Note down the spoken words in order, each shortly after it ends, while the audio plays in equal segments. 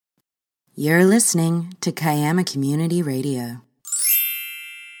You're listening to Kiama Community Radio.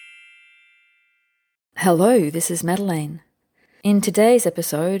 Hello, this is Madeleine. In today's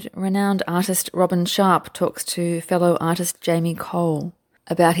episode, renowned artist Robin Sharp talks to fellow artist Jamie Cole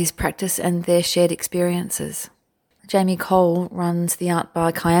about his practice and their shared experiences. Jamie Cole runs the Art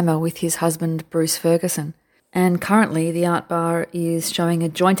Bar Kiama with his husband Bruce Ferguson, and currently the Art Bar is showing a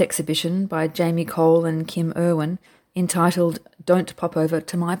joint exhibition by Jamie Cole and Kim Irwin entitled Don't Pop Over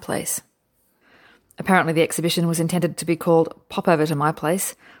to My Place. Apparently the exhibition was intended to be called Pop Over to My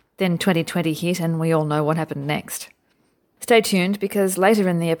Place, then 2020 hit and we all know what happened next. Stay tuned because later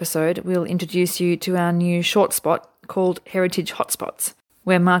in the episode we'll introduce you to our new short spot called Heritage Hotspots,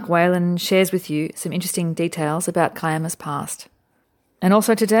 where Mark Whalen shares with you some interesting details about Kiama's past. And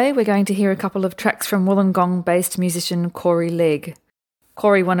also today we're going to hear a couple of tracks from Wollongong-based musician Corey Legg.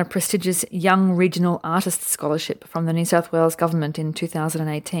 Corey won a prestigious Young Regional Artist Scholarship from the New South Wales Government in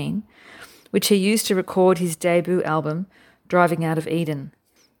 2018, which he used to record his debut album, Driving Out of Eden.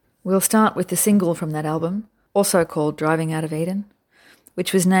 We'll start with the single from that album, also called Driving Out of Eden,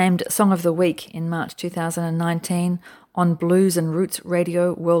 which was named Song of the Week in March 2019 on Blues and Roots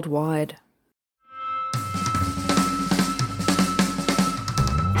Radio worldwide.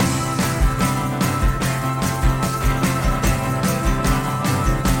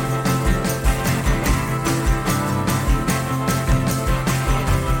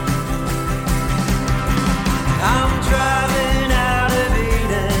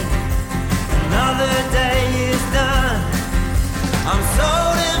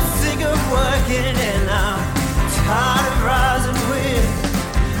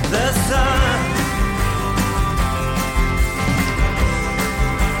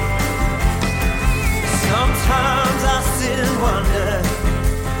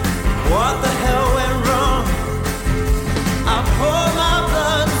 What the hell went wrong? I pour my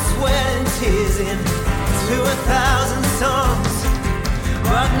blood, sweat and tears into 1,000 songs,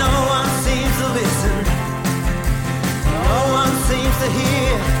 but no one seems to listen, no one seems to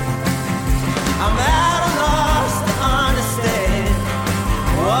hear. I'm at a loss to understand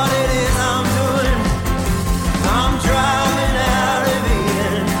what it is I'm doing. I'm driving out of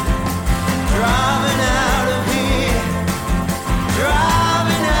Eden, driving out of here,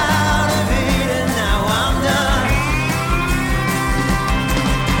 driving out of Eden, now I'm done.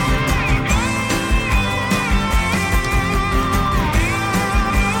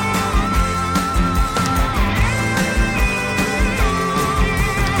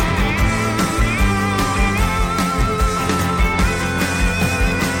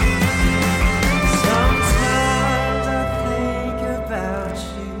 Sometimes I think about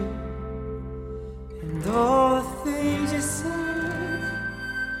you and all the things you said.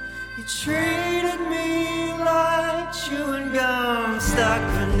 You treated me like chewing gum stuck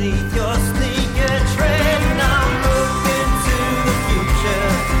beneath your sneaker tread. And I'm looking to the future.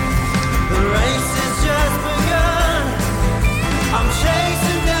 The race has just begun. I'm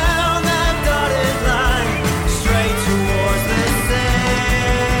chasing down that dotted line straight towards the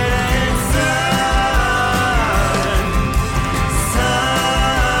setting sun. Sun.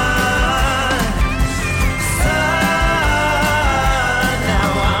 Now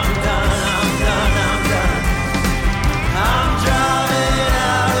I'm done. I'm driving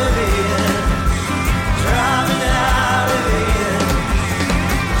out of Eden, driving out of Eden,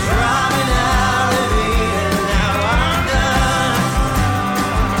 driving out of Eden. Now I'm done.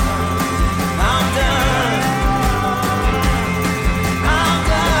 I'm done. I'm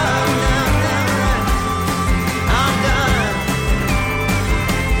done. I'm done.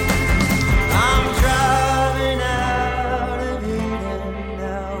 I'm driving out of Eden.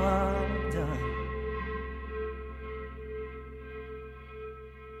 Now I'm done.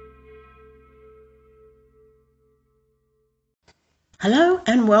 Hello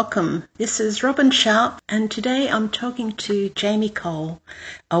and welcome. This is Robin Sharp and today I'm talking to Jamie Cole,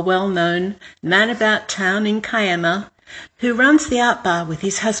 a well-known man about town in Kiama who runs the Art Bar with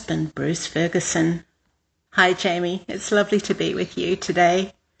his husband Bruce Ferguson. Hi Jamie, it's lovely to be with you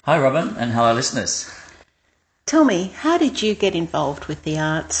today. Hi Robin and hello listeners. Tell me, how did you get involved with the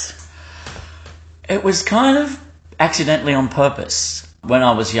arts? It was kind of accidentally on purpose. When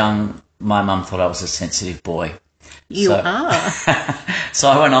I was young, my mum thought I was a sensitive boy. You are. So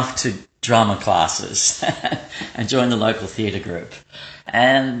I went off to drama classes and joined the local theatre group.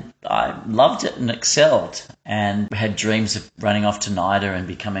 And I loved it and excelled and had dreams of running off to NIDA and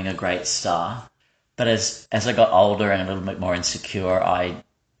becoming a great star. But as I got older and a little bit more insecure, I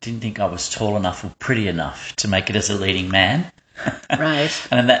didn't think I was tall enough or pretty enough to make it as a leading man. Right.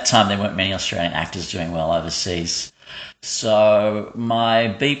 And at that time, there weren't many Australian actors doing well overseas. So my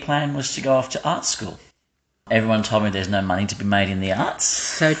B plan was to go off to art school. Everyone told me there's no money to be made in the arts.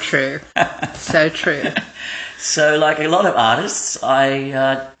 So true. So true. So like a lot of artists,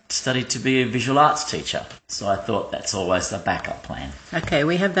 I studied to be a visual arts teacher. So I thought that's always the backup plan. Okay,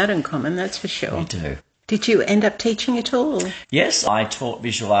 we have that in common, that's for sure. We do. Did you end up teaching at all? Yes, I taught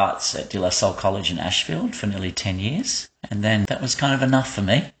visual arts at De La Salle College in Ashfield for nearly 10 years. And then that was kind of enough for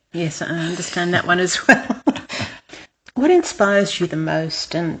me. Yes, I understand that one as well. What inspires you the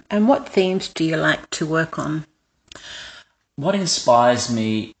most, and what themes do you like to work on? What inspires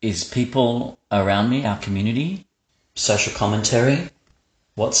me is people around me, our community, social commentary,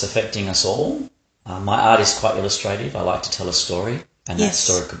 what's affecting us all. My art is quite illustrative. I like to tell a story, and Yes.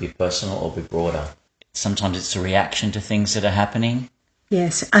 that story could be personal or be broader. Sometimes it's a reaction to things that are happening.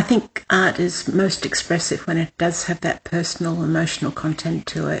 Yes, I think art is most expressive when it does have that personal, emotional content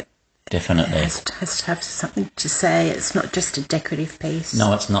to it. Definitely. It has to have something to say. It's not just a decorative piece.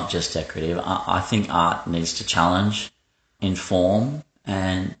 No, it's not just decorative. I think art needs to challenge, inform,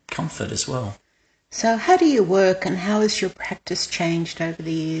 and comfort as well. So how do you work, and how has your practice changed over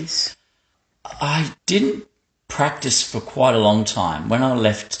the years? I didn't practice for quite a long time. When I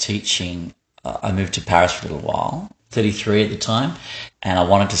left teaching, I moved to Paris for a little while, 33 at the time, and I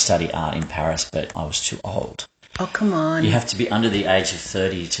wanted to study art in Paris, but I was too old. Oh, come on. You have to be under the age of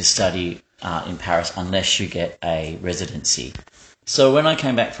 30 to study art in Paris unless you get a residency. So when I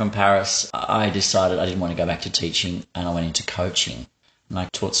came back from Paris, I decided I didn't want to go back to teaching, and I went into coaching, and I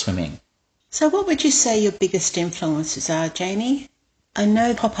taught swimming. So what would you say your biggest influences are, Jamie? I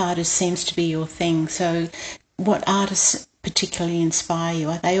know pop artist seems to be your thing, so what artists particularly inspire you?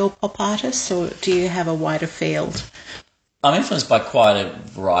 Are they all pop artists, or do you have a wider field? I'm influenced by quite a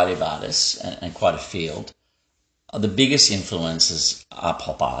variety of artists and quite a field. The biggest influences are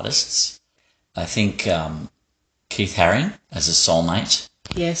pop artists. I think Keith Haring as a soulmate.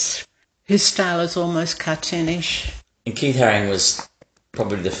 Yes, whose style is almost cartoonish. And Keith Haring was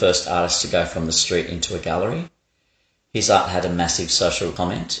probably the first artist to go from the street into a gallery. His art had a massive social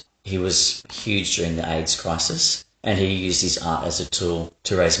comment. He was huge during the AIDS crisis, and he used his art as a tool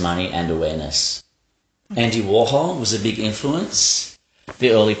to raise money and awareness. Andy Warhol was a big influence.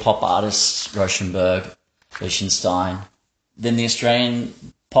 The early pop artists, Rauschenberg, Lichtenstein. Then the Australian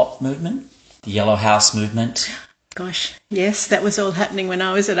pop movement, the Yellow House movement. Gosh, yes, that was all happening when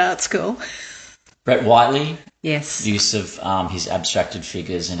I was at art school. Brett Whiteley, Yes, use of his abstracted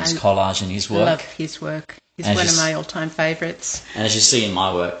figures and his collage and his I work. love his work. He's And one of just- my all-time favourites. And as you see in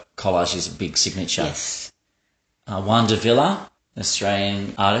my work, collage is a big signature. Yes. Juan de Villa,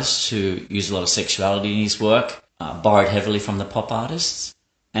 Australian artist who used a lot of sexuality in his work, borrowed heavily from the pop artists.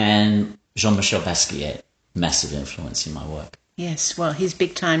 And Jean-Michel Basquiat, massive influence in my work. Yes, well, he's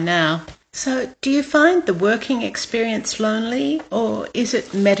big time now. So do you find the working experience lonely, or is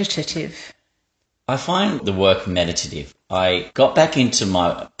it meditative? I find the work meditative. I got back into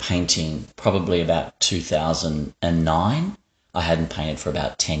my painting probably about 2009. I hadn't painted for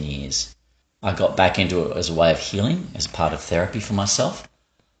about 10 years. I got back into it as a way of healing, as part of therapy for myself.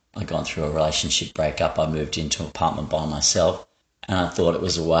 I'd gone through a relationship breakup. I moved into an apartment by myself, and I thought it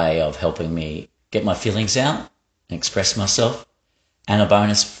was a way of helping me get my feelings out and express myself, and a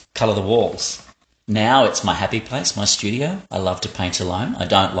bonus, colour the walls. Now it's my happy place, my studio. I love to paint alone. I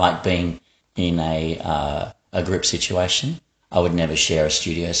don't like being in a group situation. I would never share a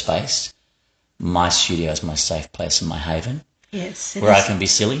studio space. My studio is my safe place and my haven, Yes, where I can be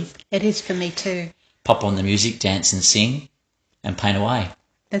silly, it is for me too. pop on the music, dance and sing, and paint away.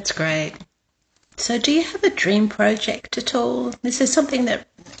 That's great. So do you have a dream project at all? Is there something that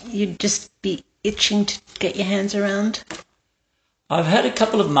you'd just be itching to get your hands around? I've had a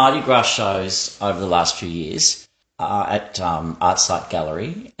couple of Mardi Gras shows over the last few years at Artsite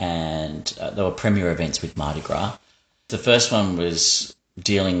Gallery, and there were premiere events with Mardi Gras. The first one was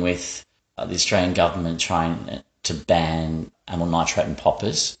dealing with the Australian government trying to ban amyl nitrate in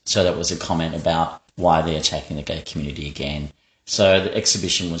poppers. So that was a comment about why they're attacking the gay community again. So the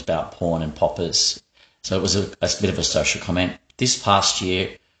exhibition was about porn and poppers. So it was a bit of a social comment. This past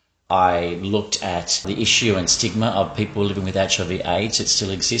year, I looked at the issue and stigma of people living with HIV/AIDS. It still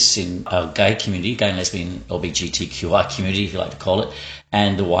exists in our gay community, gay and lesbian, LGBTQI community, if you like to call it,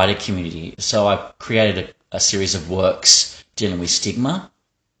 and the wider community. So I created a series of works dealing with stigma.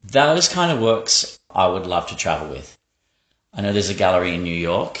 Those kind of works I would love to travel with. I know there's a gallery in New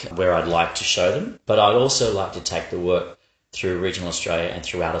York where I'd like to show them, but I'd also like to take the work through regional Australia and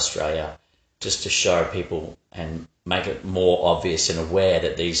throughout Australia just to show people and make it more obvious and aware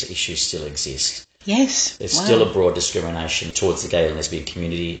that these issues still exist. Yes. There's Wow. still a broad discrimination towards the gay and lesbian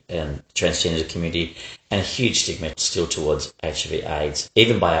community and transgender community, and a huge stigma still towards HIV/AIDS,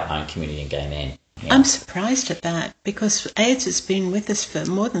 even by our own community and gay men. Yeah. I'm surprised at that because AIDS has been with us for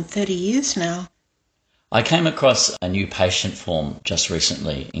more than 30 years now. I came across a new patient form just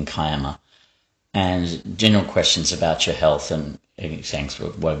recently in Kiama, and general questions about your health and thanks for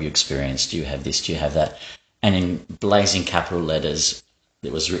what have you experienced, do you have this, do you have that, and in blazing capital letters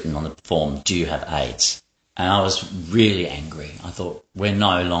it was written on the form, do you have AIDS? And I was really angry. I thought, we're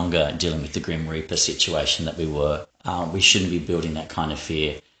no longer dealing with the Grim Reaper situation that we were. We shouldn't be building that kind of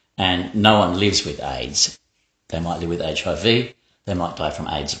fear. And no one lives with AIDS. They might live with HIV, they might die from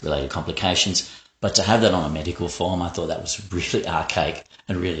AIDS-related complications, but to have that on a medical form, I thought that was really archaic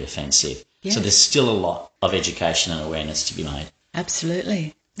and really offensive. Yes. So there's still a lot of education and awareness to be made.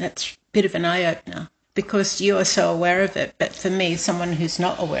 Absolutely. That's a bit of an eye-opener because you are so aware of it. But for me, someone who's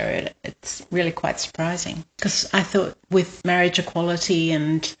not aware of it, it's really quite surprising because I thought with marriage equality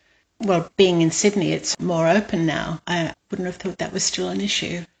and, well, being in Sydney, it's more open now. I wouldn't have thought that was still an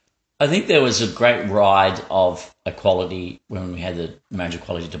issue. I think there was a great ride of equality when we had the marriage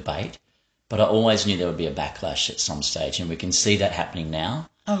equality debate, but I always knew there would be a backlash at some stage, and we can see that happening now.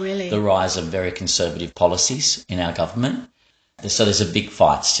 Oh, really? The rise of very conservative policies in our government. So there's a big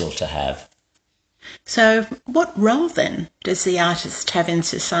fight still to have. So what role then does the artist have in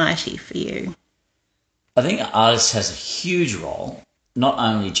society for you? I think an artist has a huge role, not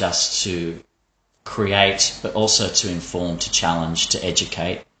only just to create, but also to inform, to challenge, to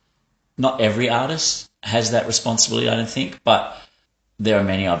educate. Not every artist has that responsibility, I don't think, but there are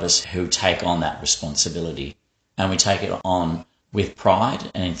many of us who take on that responsibility, and we take it on with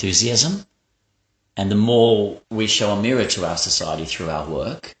pride and enthusiasm. And the more we show a mirror to our society through our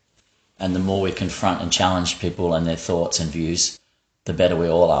work, and the more we confront and challenge people and their thoughts and views, the better we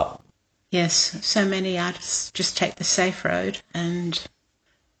all are. Yes, so many artists just take the safe road and,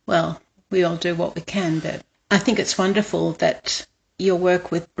 well, we all do what we can, but I think it's wonderful that your work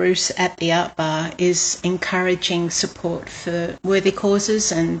with Bruce at the Art Bar is encouraging support for worthy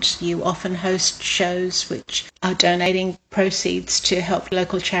causes, and you often host shows which are donating proceeds to help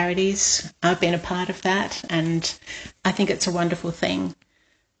local charities. I've been a part of that, and I think it's a wonderful thing.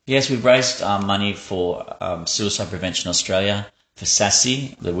 Yes, we've raised money for Suicide Prevention Australia, for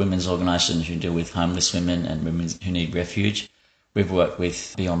SASI, the women's organisation who deal with homeless women and women who need refuge. We've worked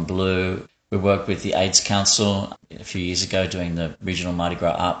with Beyond Blue. We worked with the AIDS Council a few years ago doing the Regional Mardi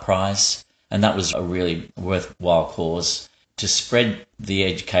Gras Art Prize, and that was a really worthwhile cause to spread the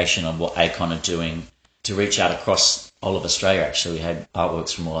education of what ACON are doing, to reach out across all of Australia. Actually, we had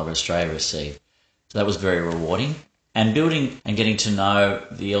artworks from all over Australia received. So that was very rewarding. And building and getting to know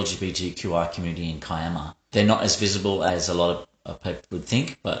the LGBTQI community in Kiama. They're not as visible as a lot of people would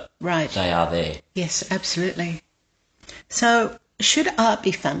think, but Right. they are there. Yes, absolutely. So, should art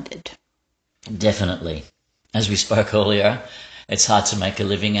be funded? Definitely. As we spoke earlier, it's hard to make a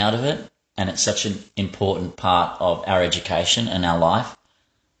living out of it, and it's such an important part of our education and our life.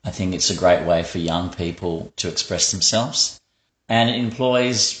 I think it's a great way for young people to express themselves, and it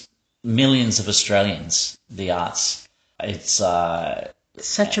employs millions of Australians, the arts. It's,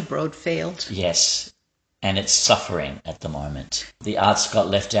 Such a broad field. yes, and it's suffering at the moment. The arts got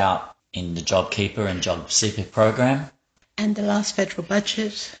left out in the JobKeeper and JobSeeker program. And the last federal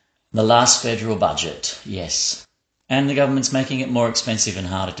budget. The last federal budget, yes. And the government's making it more expensive and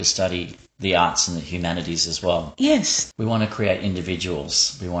harder to study the arts and the humanities as well. Yes, We want to create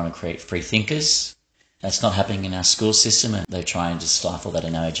individuals. We want to create free thinkers. That's not happening in our school system, and they're trying to stifle that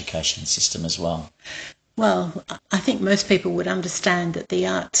in our education system as well. well, I think most people would understand that the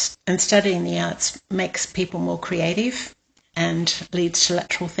arts and studying the arts makes people more creative and leads to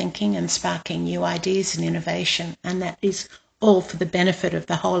lateral thinking and sparking new ideas and innovation, and that is all for the benefit of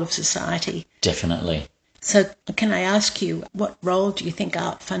the whole of society. Definitely. So can I ask you, what role do you think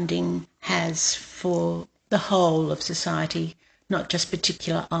art funding has for the whole of society, not just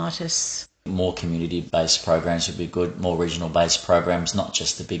particular artists? More community-based programs would be good, more regional-based programs, not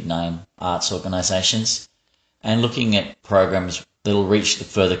just the big-name arts organisations, and looking at programs that will reach the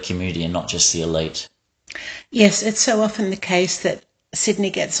further community and not just the elite. Yes, it's so often the case that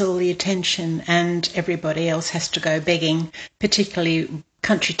Sydney gets all the attention and everybody else has to go begging, particularly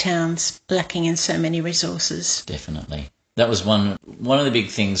country towns lacking in so many resources. Definitely. That was one of the big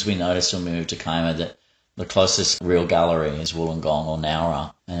things we noticed when we moved to Kiama, that the closest real gallery is Wollongong or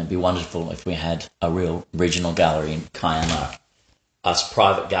Nowra, and it'd be wonderful if we had a real regional gallery in Kiama. Us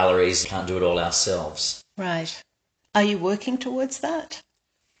private galleries can't do it all ourselves. Right. Are you working towards that?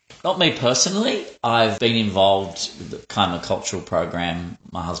 Not me personally. I've been involved with the Kiama Cultural Program.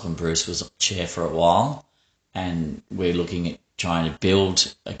 My husband Bruce was chair for a while, and we're looking at trying to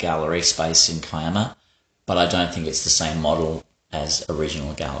build a gallery space in Kiama, but I don't think it's the same model as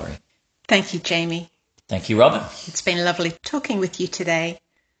Original Gallery. Thank you, Jamie. Thank you, Robin. It's been lovely talking with you today.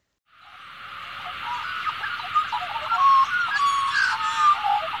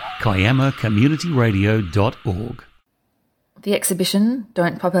 KiamaCommunityRadio.org. The exhibition,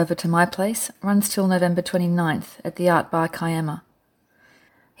 Don't Pop Over to My Place, runs till November 29th at the Art Bar Kiama.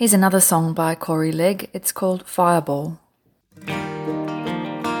 Here's another song by Corey Legg. It's called Fireball.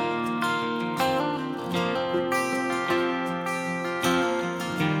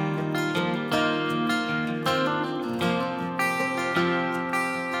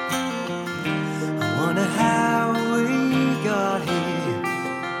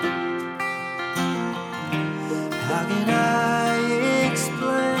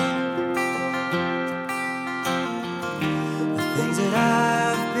 Things that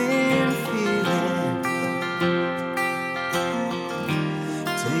I've been feeling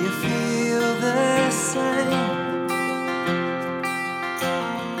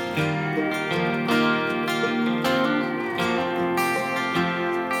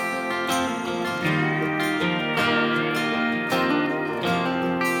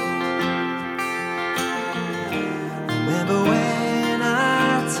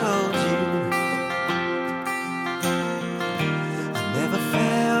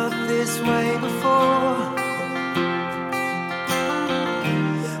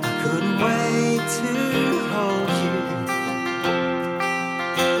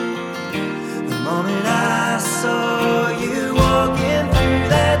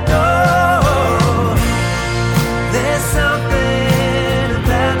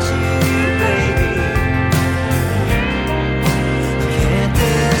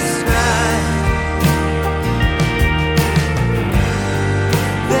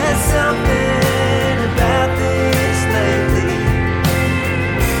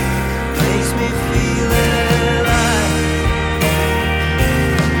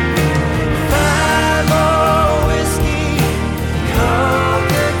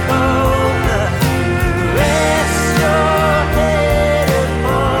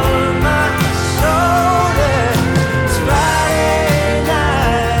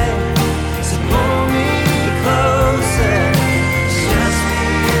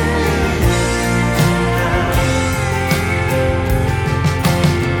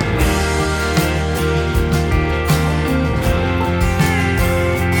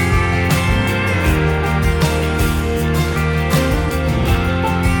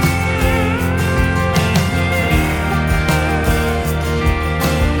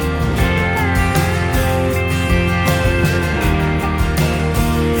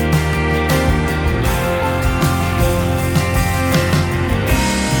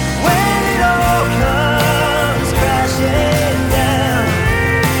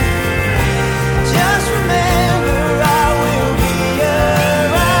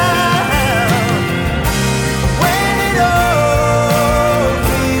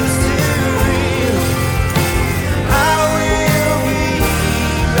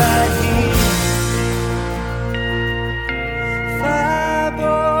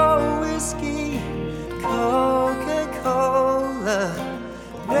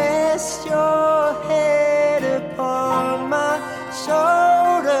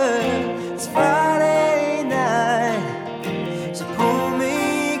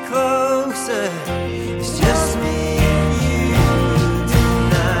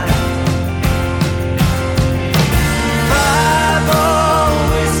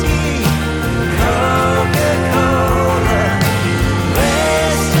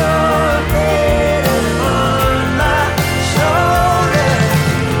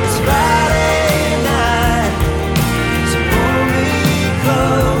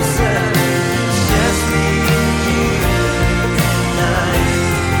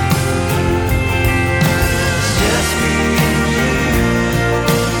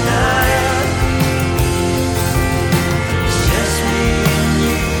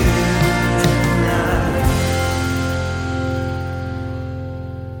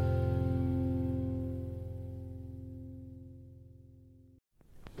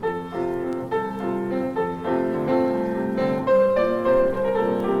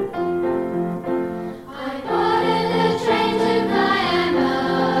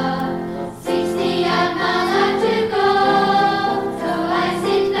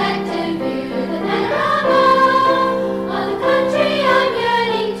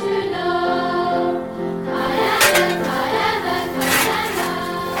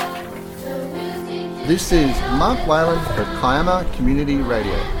This is Mark Whalen for Kiama Community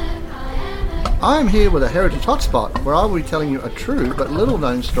Radio. I am here with a heritage hotspot where I will be telling you a true but little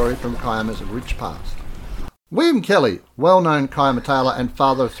known story from Kiama's rich past. William Kelly, well-known Kiama tailor and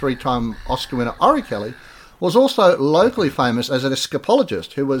father of three-time Oscar winner Ori Kelly, was also locally famous as an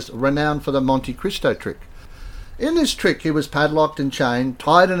escapologist who was renowned for the Monte Cristo trick. In this trick he was padlocked and chained,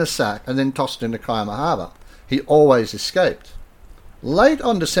 tied in a sack and then tossed into Kiama Harbour. He always escaped. Late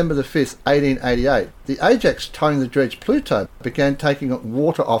on December the 5th, 1888, the Ajax towing the dredge Pluto began taking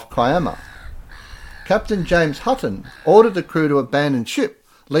water off Kiama. Captain James Hutton ordered the crew to abandon ship,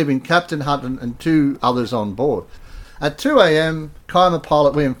 leaving Captain Hutton and two others on board. At 2 a.m, Kiama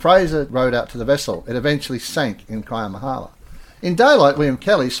pilot William Fraser rowed out to the vessel. It eventually sank in Kiama Harbour. In daylight, William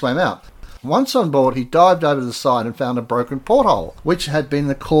Kelly swam out. Once on board, he dived over the side and found a broken porthole, which had been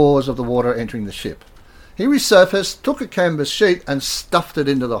the cause of the water entering the ship. He resurfaced, took a canvas sheet and stuffed it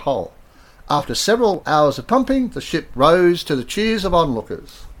into the hole. After several hours of pumping, the ship rose to the cheers of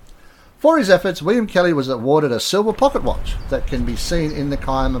onlookers. For his efforts, William Kelly was awarded a silver pocket watch that can be seen in the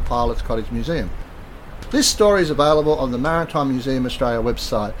Kiama Pilot's Cottage Museum. This story is available on the Maritime Museum Australia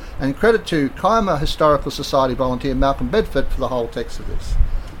website, and credit to Kiama Historical Society volunteer Malcolm Bedford for the whole text of this.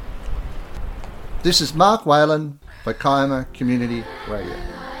 This is Mark Whalen for Kiama Community Radio.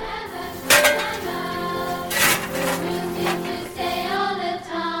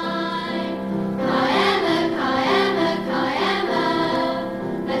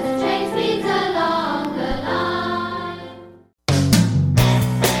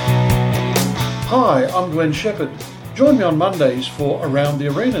 Hi, I'm Glenn Shepherd. Join me on Mondays for Around the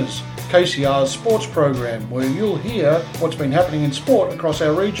Arenas, KCR's sports program, where you'll hear what's been happening in sport across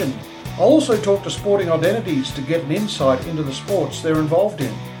our region. I'll also talk to sporting identities to get an insight into the sports they're involved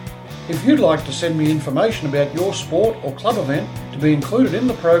in. If you'd like to send me information about your sport or club event to be included in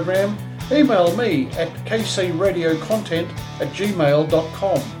the program, email me at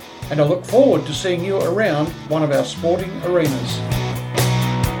kcradiocontent@gmail.com, and I look forward to seeing you around one of our sporting arenas.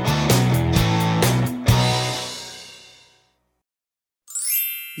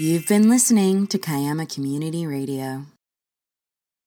 You've been listening to Kiama Community Radio.